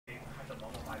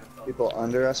People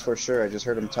under us for sure. I just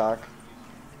heard them talk.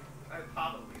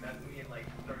 Probably. That's me in like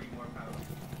 30 more pounds.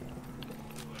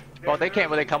 Well, they can't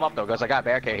really come up though, because I got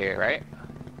barricade here, right?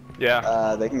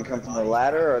 Yeah. They can come from the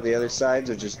ladder or the other sides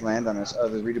or just land on us. Oh,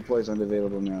 the redeploy's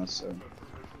unavailable now, so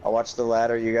I'll watch the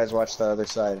ladder. You guys watch the other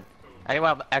side. Anyone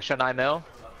have extra 9 mil?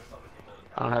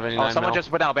 I don't have any. Oh, someone just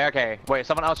put down barricade. Wait,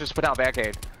 someone else just put down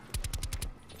barricade.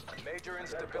 Major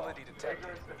instability detected.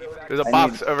 There's a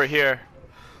box over here.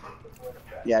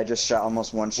 Yeah, I just shot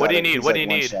almost one shot. What do you it. need? He's What do like you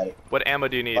need? one-shot it. What ammo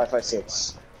do you need?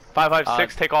 5.56.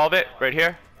 5.56. Take all of it right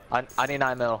here. I need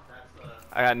 9 mil.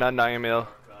 I got none 9 mil.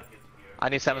 I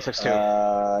need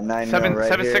 7.62. 9 Seven mil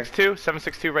right here. 7.62.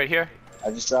 7.62 right here.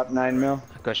 I just dropped 9 mil.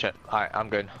 Good shit. Alright, I'm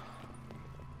good.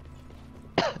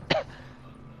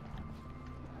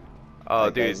 Oh,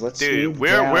 Right, dude, guys, let's dude, move we're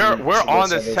down on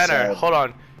to the this center. other side. Hold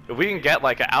on. If we can get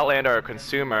like an Outlander or a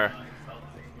Consumer,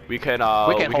 we can.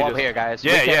 we can hold up here, guys.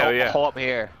 Yeah, we can yeah. Hold up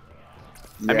here.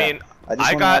 I mean,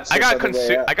 I got a Guys,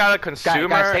 Consumer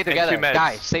stay and together. 2 meds.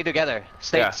 Guys, stay together.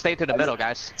 Stay to the middle,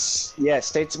 guys. Yeah,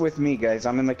 stays with me, guys.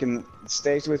 I'm in like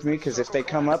stays with me because if they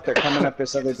come up, they're coming up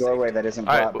this other doorway that isn't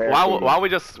All right, blocked. why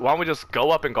don't we just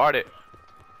go up and guard it?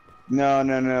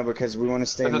 No, because we want to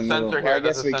stay in the middle. Well, I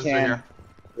guess we can. Here.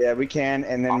 Yeah, we can,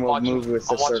 and then we'll move with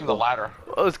the I'm watching the circle. ladder.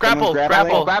 Oh, let's grapple, Someone's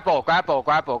grapple.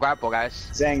 Grapple, guys.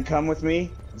 Zang, come with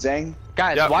me. Zang.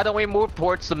 Guys, Yep. why don't we move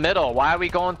towards the middle? Why are we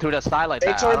going through the side like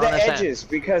Stay that? toward I the don't understand. edges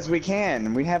because we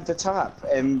can. We have the top,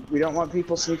 and we don't want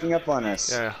people sneaking up on us.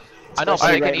 Yeah, I know, but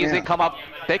Especially they can right easily now. come up.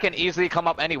 They can easily come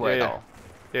up anywhere, Yeah,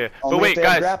 though. yeah. Only But wait, if they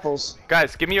have guys, grapples.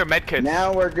 give me your med kits.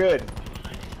 Now we're good.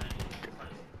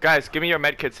 Guys, give me your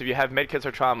med kits if you have med kits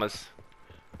or traumas.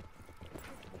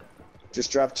 Just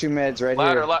drop 2 meds right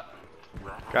Ladder, here.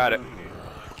 Got it.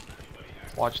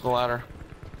 watch the ladder.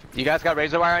 You guys got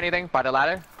razor wire or anything by the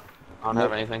ladder? I don't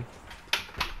have anything.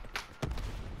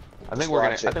 I think Just we're gonna.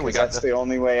 watch I it, think we 'cause got that's this. the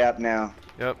only way up now.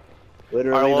 Yep.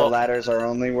 Literally, Alright, well- the ladder's our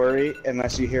only worry,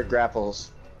 unless you hear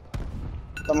grapples.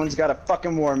 Someone's got a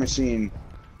fucking war machine.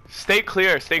 Stay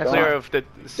clear. Stay Don't- clear of the.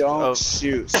 Don't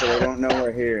shoot, so they don't know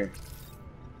we're here.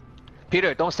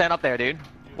 Peter, don't stand up there, dude.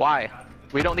 Why?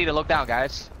 We don't need to look down,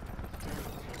 guys.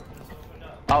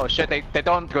 Oh shit, they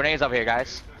throwing grenades up here,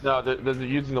 guys. No, they're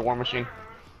using the war machine.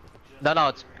 No,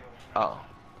 it's. Oh.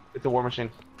 It's a war machine.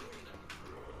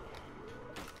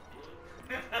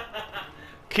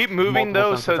 Keep moving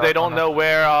Multiple though, so sensors they out don't on know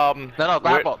where. No,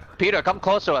 grapple. Peter, come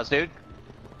close to us, dude.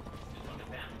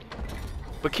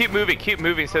 But keep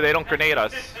moving, so they don't grenade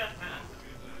us.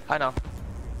 I know.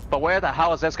 But where the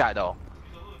hell is this guy, though?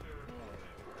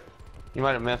 You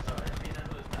might have missed.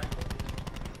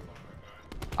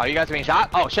 Are you guys being shot?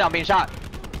 Oh shit, I'm being shot.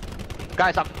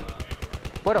 Guys, I'm.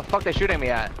 Where the fuck they shooting me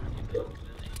at?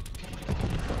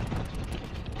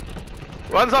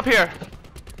 Runs up here.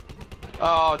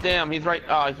 Oh damn, he's right.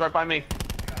 He's right by me.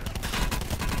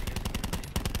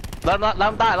 Let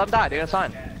him die, dude. It's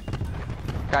fine.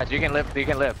 Guys, you can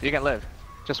live.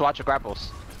 Just watch your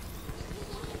grapples.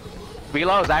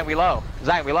 Reload, Zang,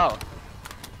 reload.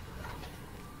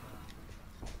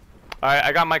 Alright,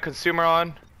 I got my consumer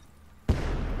on.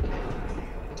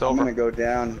 It's I'm over. gonna go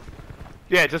down.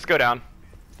 Yeah, just go down.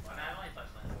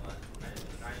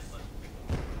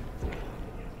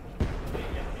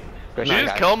 Good Did you night,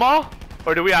 just guys. kill them all?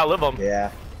 Or do we outlive them?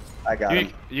 Yeah, I got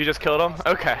him. You just killed them?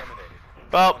 Okay.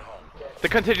 Well, the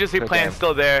contingency Good plan's game.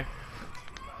 still there.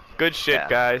 Good shit, Yeah.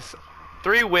 guys.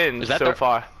 3 wins Is that so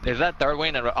far. Is that third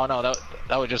win in a row? Oh no,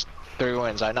 that was just 3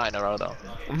 wins. Not in a row though.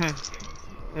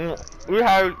 We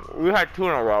had 2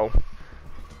 in a row.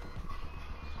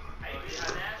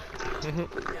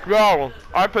 Yo,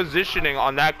 our positioning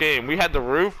on that game, we had the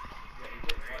roof.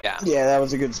 Yeah. Yeah, that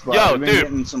was a good spot. Yo, We've been dude.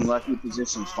 getting some lucky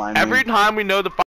positions finally. Every time we know the